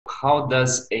how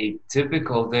does a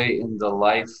typical day in the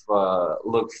life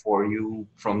look for you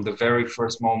from the very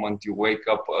first moment you wake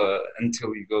up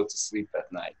until you go to sleep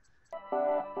at night?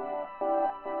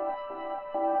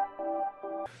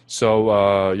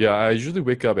 So yeah, I usually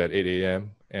wake up at 8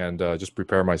 a.m. and just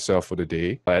prepare myself for the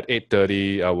day. At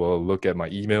 8:30, I will look at my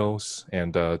emails,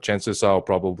 and chances are I'll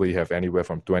probably have anywhere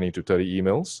from 20 to 30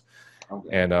 emails.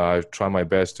 Okay. And I try my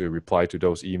best to reply to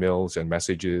those emails and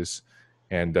messages.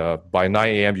 And by 9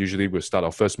 a.m., usually we'll start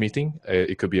our first meeting.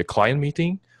 It could be a client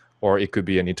meeting, or it could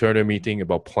be an internal meeting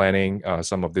about planning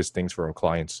some of these things for our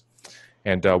clients.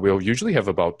 And we'll usually have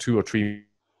about 2 or 3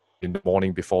 in the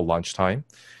morning before lunchtime.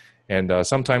 And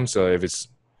sometimes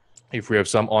if we have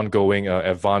some ongoing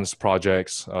advanced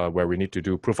projects where we need to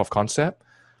do proof of concept,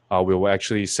 we will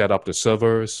actually set up the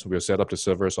servers. We'll set up the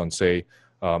servers on, say,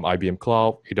 IBM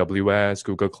Cloud, AWS,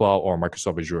 Google Cloud, or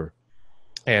Microsoft Azure.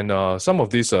 And some of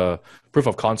these proof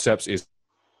of concepts is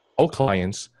all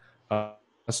clients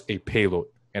as a payload.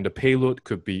 And the payload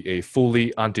could be a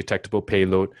fully undetectable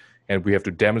payload. And we have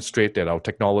to demonstrate that our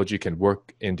technology can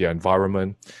work in their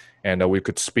environment. And we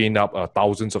could spin up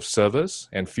thousands of servers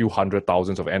and few hundred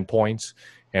thousands of endpoints.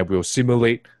 And we'll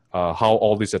simulate how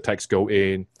all these attacks go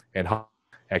in and how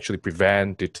actually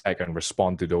prevent, detect, and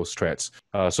respond to those threats.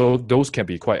 So those can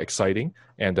be quite exciting.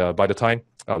 And by the time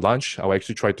lunch, I'll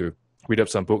actually try to read up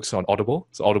some books on Audible.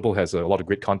 So Audible has a lot of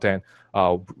great content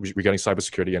regarding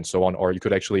cybersecurity and so on. Or you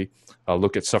could actually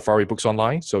look at Safari Books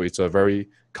online. So it's a very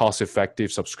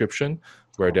cost-effective subscription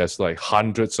where there's like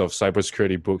hundreds of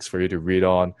cybersecurity books for you to read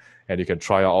on, and you can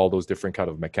try out all those different kind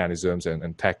of mechanisms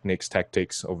and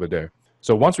tactics over there.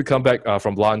 So once we come back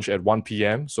from lunch at 1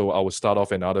 p.m., so I will start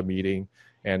off another meeting,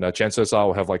 and chances are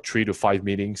I'll have like 3 to 5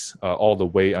 meetings all the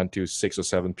way until 6 or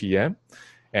 7 p.m.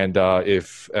 And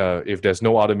if there's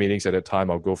no other meetings at that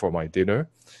time, I'll go for my dinner,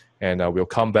 and we'll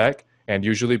come back. And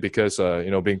usually, because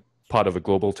being part of a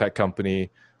global tech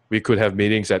company, we could have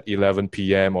meetings at 11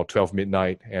 p.m. or 12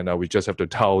 midnight, and we just have to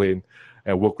dial in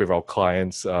and work with our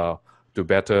clients to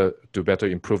better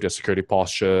improve their security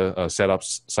posture, set up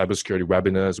cybersecurity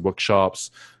webinars,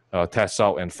 workshops, test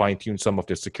out and fine-tune some of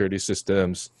the security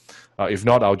systems. If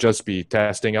not, I'll just be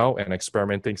testing out and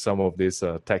experimenting some of these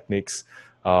techniques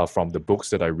from the books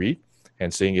that I read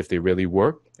and seeing if they really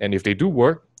work. And if they do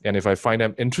work, and if I find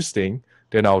them interesting,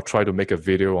 then I'll try to make a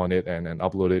video on it and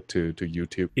upload it to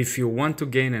YouTube. If you want to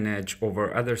gain an edge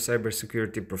over other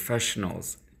cybersecurity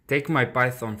professionals, take my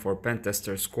Python for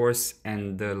Pentesters course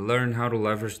and learn how to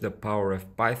leverage the power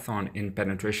of Python in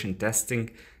penetration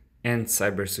testing and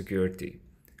cybersecurity.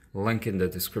 Link in the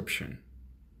description.